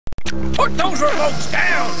Put those remotes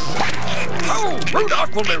down! Oh,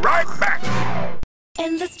 Rudolph will be right back.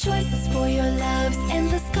 Endless choices for your loves,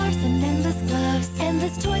 endless scarves and endless gloves,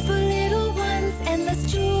 endless toys for little ones, endless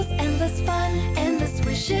jewels, endless fun, endless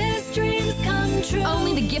wishes, dreams come true.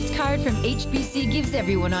 Only the gift card from HBC gives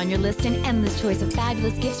everyone on your list an endless choice of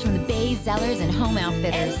fabulous gifts from the Bay, Zellers, and Home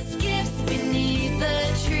Outfitters. Endless gifts beneath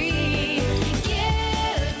the tree.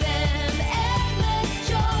 Give them endless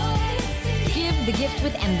choice. Give the gift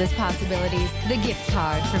with endless possibilities. The gift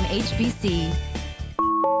card from HBC.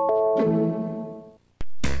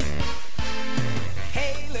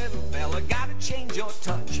 Change your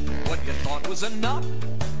touch. What you thought was enough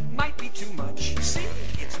might be too much. See,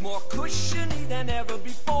 it's more cushiony than ever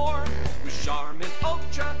before. With Charmin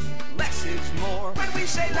Ultra, less is more. When we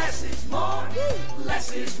say less is more,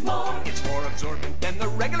 less is more. It's more absorbent than the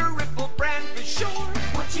regular Ripple brand for sure.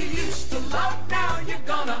 What you used to love, now you're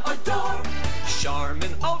gonna adore.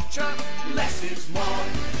 Charmin Ultra, less is more.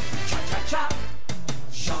 Cha-cha-cha,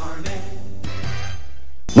 Charmin.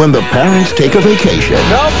 When the parents take a vacation,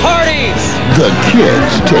 no parties! The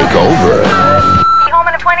kids take over. Be home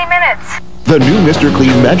in 20 minutes. The new Mr.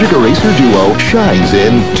 Clean Magic Eraser Duo shines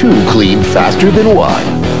in 2 clean faster than 1.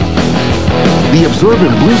 The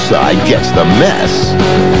absorbent blue side gets the mess,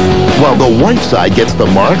 while the white side gets the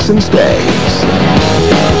marks and stains.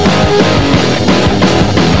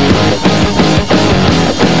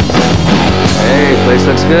 Hey, place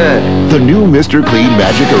looks good. The new Mr. Clean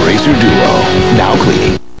Magic Eraser Duo, now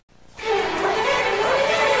cleaning.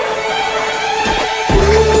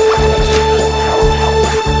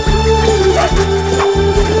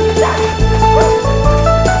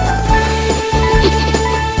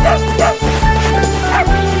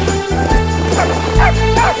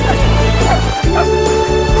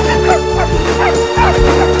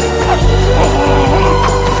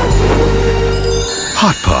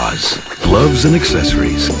 Hot Paws, gloves and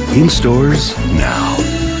accessories, in stores now.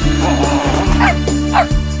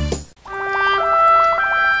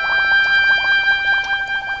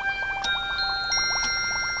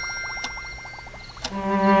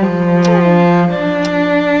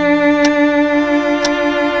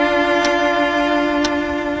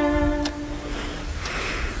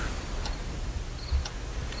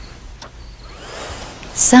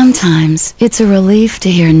 Sometimes it's a relief to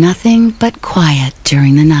hear nothing but quiet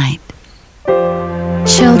during the night.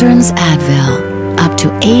 Children's Advil, up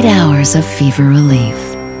to 8 hours of fever relief.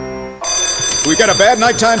 We got a bad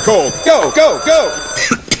nighttime cold. Go, go, go!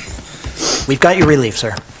 We've got your relief,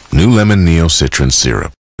 sir. New Lemon Neo Citron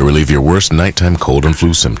Syrup to relieve your worst nighttime cold and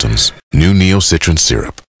flu symptoms. New Neo Citron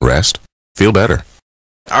Syrup. Rest. Feel better.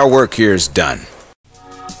 Our work here is done.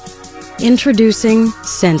 Introducing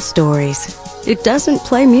Scent Stories. It doesn't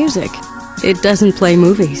play music. It doesn't play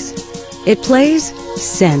movies. It plays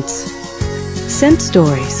scents. Scent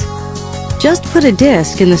Stories. Just put a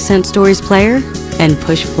disc in the Scent Stories player and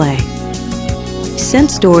push play.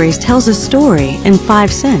 Scent Stories tells a story in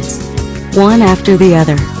 5 scents, one after the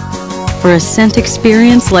other, for a scent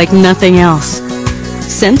experience like nothing else.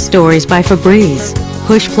 Scent Stories by Febreze.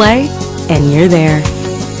 Push play, and you're there.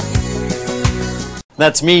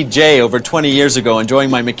 That's me, Jay, over 20 years ago, enjoying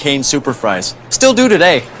my McCain Super Fries. Still do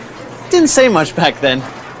today. Didn't say much back then.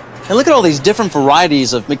 And look at all these different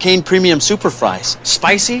varieties of McCain Premium Super Fries.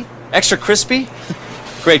 Spicy, extra crispy,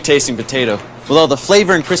 great tasting potato, with all the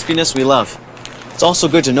flavor and crispiness we love. It's also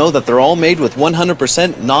good to know that they're all made with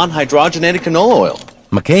 100% non-hydrogenated canola oil.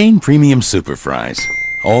 McCain Premium Super Fries.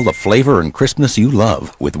 All the flavor and crispness you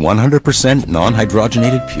love with 100%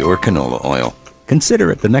 non-hydrogenated pure canola oil. Consider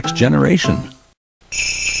it the next generation.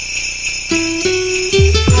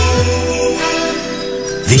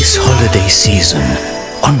 This holiday season,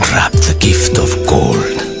 unwrap the gift of gold.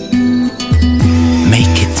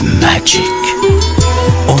 Make it magic.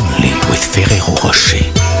 Only with Ferrero Rocher.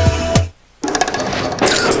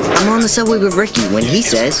 I'm on the subway with Ricky when he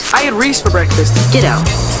says, I had Reese for breakfast. Get out.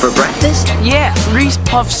 For breakfast? Yeah, Reese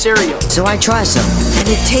Puff cereal. So I try some, and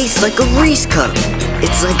it tastes like a Reese cup.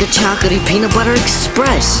 It's like a chocolatey peanut butter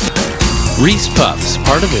express. Reese Puffs,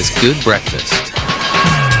 part of his good breakfast.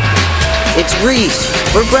 It's Reese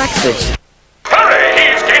for breakfast. Hurry,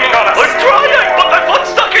 he's gaining on us. We're trying, but my foot's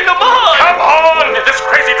stuck in the mud. Come on, this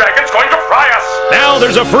crazy dragon's going to fry us. Now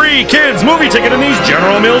there's a free kids movie ticket in these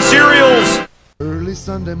General Mills cereals. Early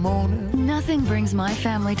Sunday morning. Nothing brings my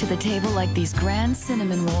family to the table like these grand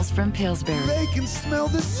cinnamon rolls from Pillsbury. They can smell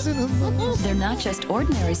the cinnamon. They're not just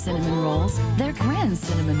ordinary cinnamon rolls, they're grand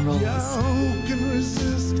cinnamon rolls. Yeah, who can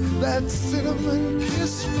resist that cinnamon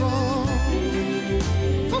kiss from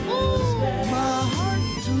my heart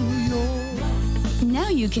to yours? Now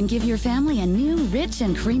you can give your family a new, rich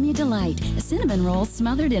and creamy delight. Cinnamon rolls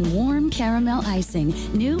smothered in warm caramel icing.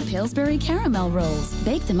 New Pillsbury caramel rolls.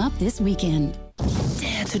 Bake them up this weekend.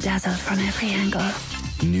 Dare to dazzle from every angle.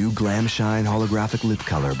 New Glam Shine Holographic Lip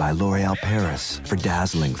Color by L'Oreal Paris for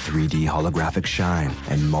dazzling 3D holographic shine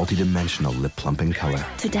and multi-dimensional lip plumping color.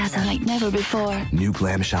 To dazzle like never before. New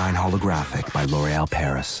Glam Shine Holographic by L'Oreal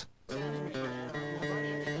Paris.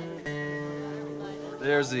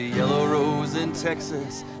 There's a yellow rose in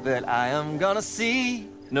Texas that I am gonna see.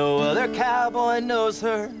 No other cowboy knows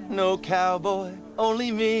her, no cowboy,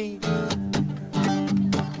 only me.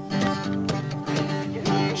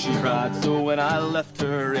 She cried so when I left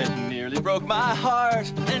her, it nearly broke my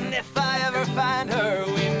heart. And if I ever find her,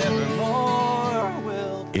 we never more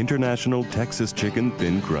will. International Texas Chicken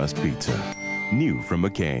Thin Crust Pizza. New from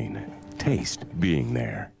McCain. Taste being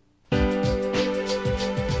there.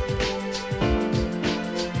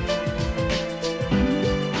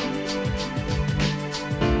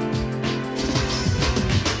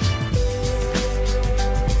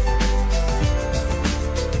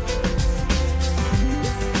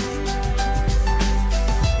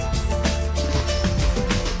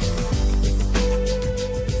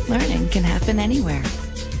 Learning can happen anywhere.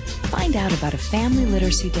 Find out about a Family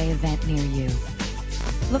Literacy Day event near you.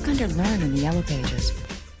 Look under Learn in the Yellow Pages.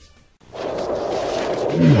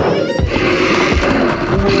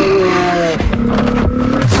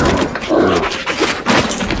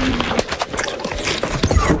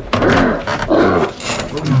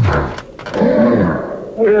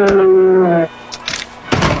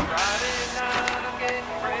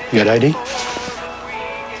 You got ID?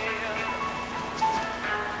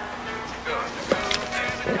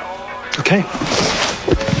 Okay.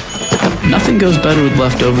 Nothing goes better with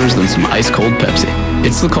leftovers than some ice-cold Pepsi.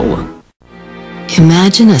 It's the cola.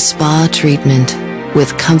 Imagine a spa treatment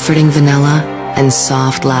with comforting vanilla and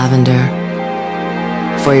soft lavender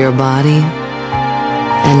for your body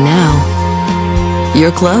and now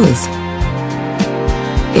your clothes.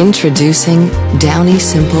 Introducing Downy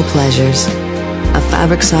Simple Pleasures, a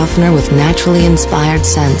fabric softener with naturally inspired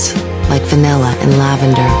scents like vanilla and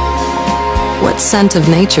lavender. What scent of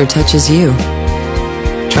nature touches you?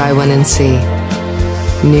 Try one and see.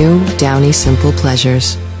 New Downy Simple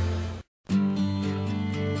Pleasures.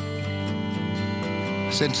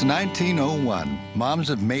 Since 1901, moms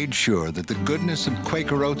have made sure that the goodness of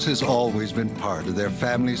Quaker Oats has always been part of their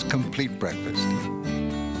family's complete breakfast.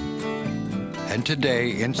 And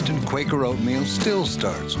today, instant Quaker oatmeal still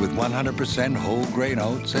starts with 100% whole grain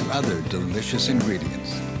oats and other delicious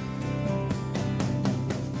ingredients.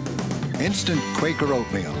 Instant Quaker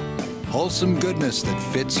oatmeal, wholesome goodness that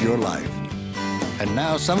fits your life. And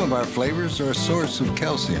now some of our flavors are a source of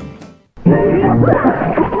calcium.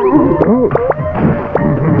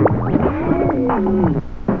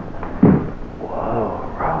 Whoa,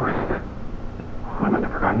 roast. I must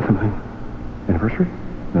have forgotten something. Anniversary?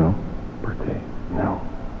 No. Birthday? No.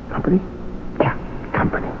 Company? Yeah,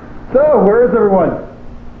 company. So, where is everyone?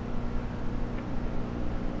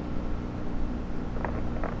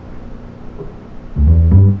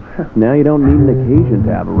 Now you don't need an occasion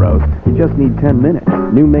to have a roast. You just need 10 minutes.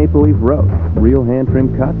 New Maple Leaf Roast. Real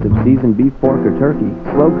hand-trimmed cuts of seasoned beef, pork, or turkey.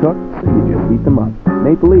 Slow cooked, so you just heat them up.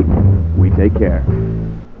 Maple Leaf. We take care.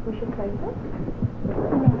 We should try this.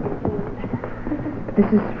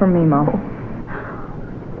 This is from me, Mom.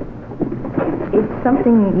 It's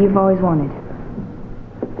something you've always wanted.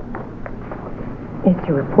 It's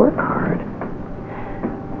a report card.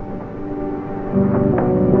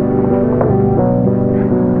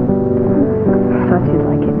 Thought you'd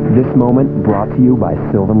like it. This moment brought to you by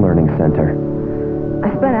Sylvan Learning Center. I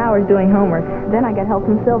spent hours doing homework. Then I got help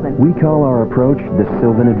from Sylvan. We call our approach the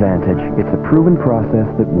Sylvan Advantage. It's a proven process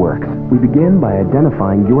that works. We begin by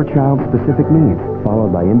identifying your child's specific needs,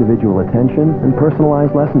 followed by individual attention and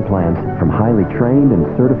personalized lesson plans from highly trained and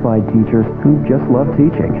certified teachers who just love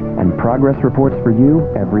teaching, and progress reports for you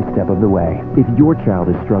every step of the way. If your child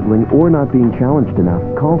is struggling or not being challenged enough,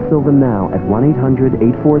 call Sylvan now at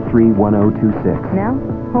 1-800-843-1026. Now,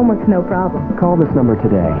 homework's no problem. Call this number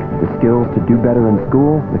today. The skills to do better in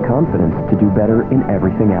school, the confidence to do better in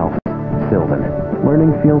everything else. Sylvan.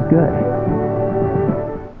 Learning feels good.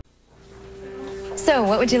 So,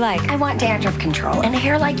 what would you like? I want dandruff control and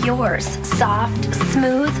hair like yours. Soft,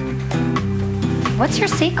 smooth. What's your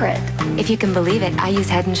secret? If you can believe it, I use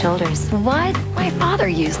Head & Shoulders. What? My father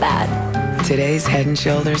used that. Today's Head &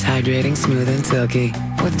 Shoulders hydrating, smooth, and silky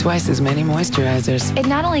with twice as many moisturizers. It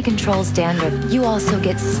not only controls dandruff, you also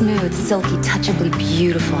get smooth, silky, touchably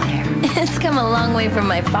beautiful hair. It's come a long way from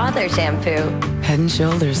my father's shampoo. Head and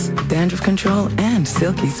Shoulders, dandruff control, and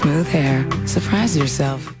silky smooth hair. Surprise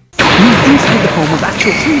yourself.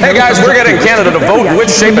 Hey guys, we're getting Canada to vote. Which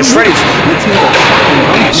shape of Shreddies?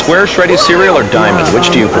 Square Shreddies cereal or diamond? Which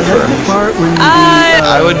do you prefer?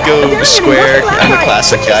 I would go square. I'm a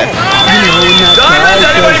classic guy. Diamond?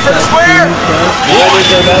 Anybody for the square?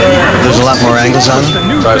 There's a lot more angles on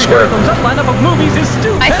them. Try square.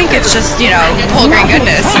 I think it's just, whole grain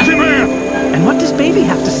goodness. And what does Baby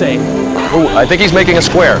have to say? Ooh, I think he's making a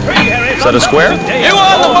square. Is that a square? You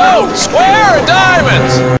on the boat? Square or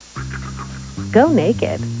diamonds? Go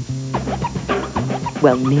naked.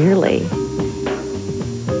 Well, nearly.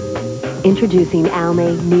 Introducing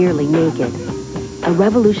Almay Nearly Naked, a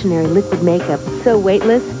revolutionary liquid makeup so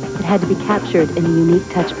weightless it had to be captured in a unique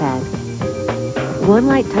touchpad. One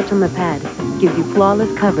light touch on the pad gives you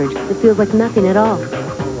flawless coverage that feels like nothing at all.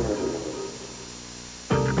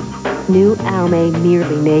 New Almay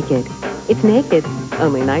Nearly Naked. It's naked,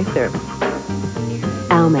 only nicer.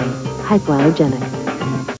 Almay, hypoallergenic.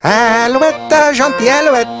 Alouette, gentille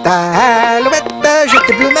alouette, alouette, je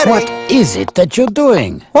te plumerai. What is it that you're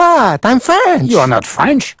doing? What? I'm French. You're not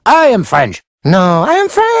French. I am French. No, I am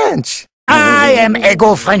French. I am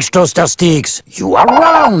Eggo French toaster sticks. You are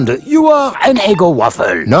round. You are an Eggo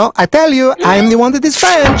waffle. No, I tell you, I am the one that is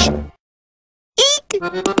French.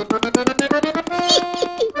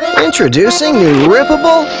 Introducing new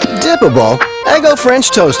rippable, dippable Eggo French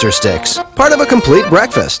toaster sticks. Part of a complete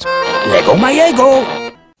breakfast. Lego my Eggo.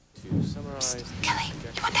 Kelly,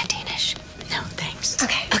 you want that Danish? No, thanks.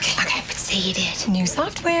 Okay. But say you did. New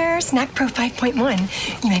software, Snack Pro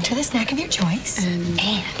 5.1. You enter the snack of your choice.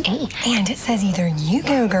 And it says either you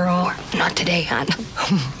go, girl. Or not today, hon.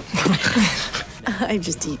 I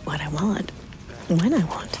just eat what I want, when I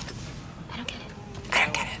want. I don't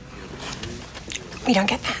get it. We don't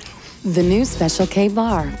get that. The new Special K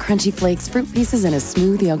Bar. Crunchy flakes, fruit pieces, and a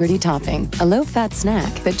smooth yogurty topping. A low-fat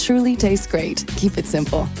snack that truly tastes great. Keep it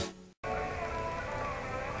simple.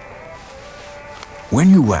 When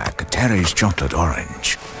you whack Terry's chocolate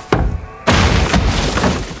orange,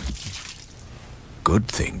 good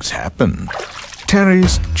things happen.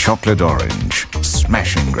 Terry's chocolate orange.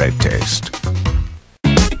 Smashing great taste.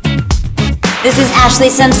 This is Ashley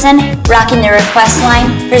Simpson, rocking the request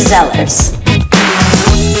line for Zellers.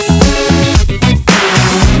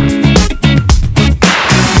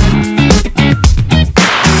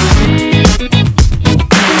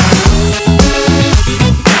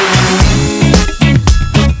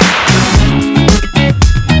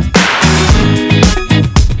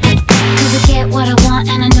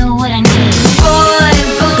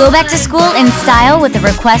 Go back to school in style with the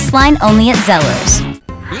request line only at Zellers.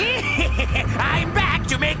 I'm back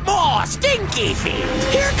to make more stinky feet.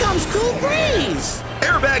 Here comes Cool Breeze.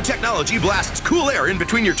 Airbag technology blasts cool air in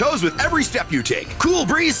between your toes with every step you take. Cool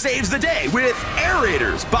Breeze saves the day with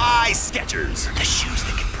Aerators by Skechers. The shoes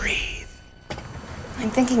that can breathe. I'm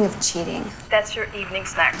thinking of cheating. That's your evening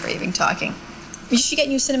snack craving talking. You should get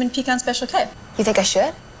new cinnamon pecan Special K. You think I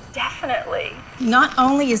should? Definitely. Not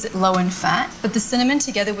only is it low in fat, but the cinnamon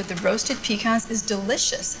together with the roasted pecans is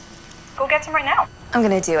delicious. Go get some right now. I'm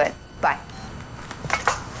gonna do it. Bye.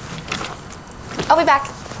 I'll be back.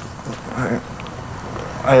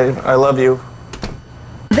 I love you.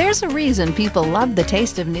 There's a reason people love the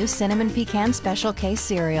taste of new Cinnamon Pecan Special K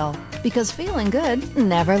cereal. Because feeling good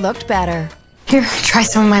never looked better. Here, try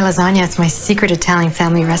some of my lasagna. It's my secret Italian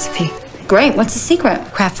family recipe. Great, what's the secret?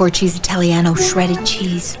 Kraft 4 cheese Italiano shredded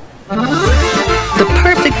cheese. The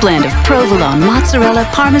perfect blend of provolone, mozzarella,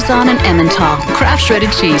 parmesan, and Emmental. Kraft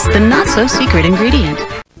shredded cheese, the not-so-secret ingredient.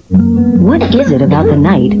 What is it about the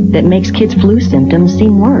night that makes kids' flu symptoms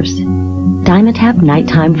seem worse? Dimetapp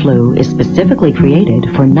Nighttime Flu is specifically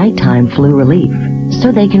created for nighttime flu relief,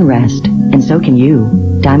 so they can rest, and so can you.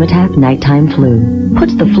 Dimetapp Nighttime Flu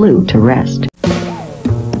puts the flu to rest.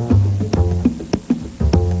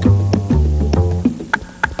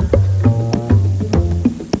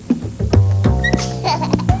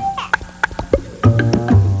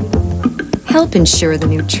 Help ensure the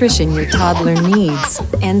nutrition your toddler needs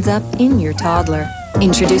ends up in your toddler.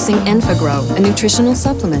 Introducing Enfagrow, a nutritional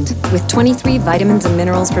supplement with 23 vitamins and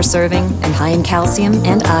minerals per serving and high in calcium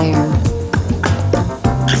and iron.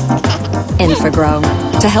 Enfagrow,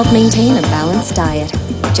 to help maintain a balanced diet.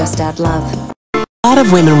 Just add love. A lot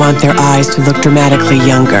of women want their eyes to look dramatically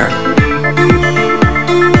younger.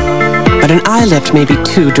 But an eye lift may be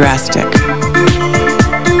too drastic.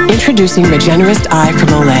 Introducing Regenerist Eye from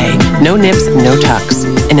Olay. No nips, no tucks.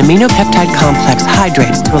 An aminopeptide complex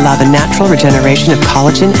hydrates to allow the natural regeneration of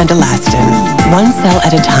collagen and elastin. One cell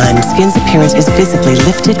at a time, skin's appearance is visibly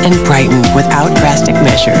lifted and brightened without drastic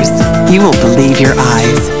measures. You will believe your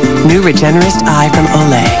eyes. New Regenerist Eye from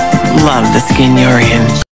Olay. Love the skin you're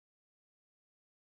in.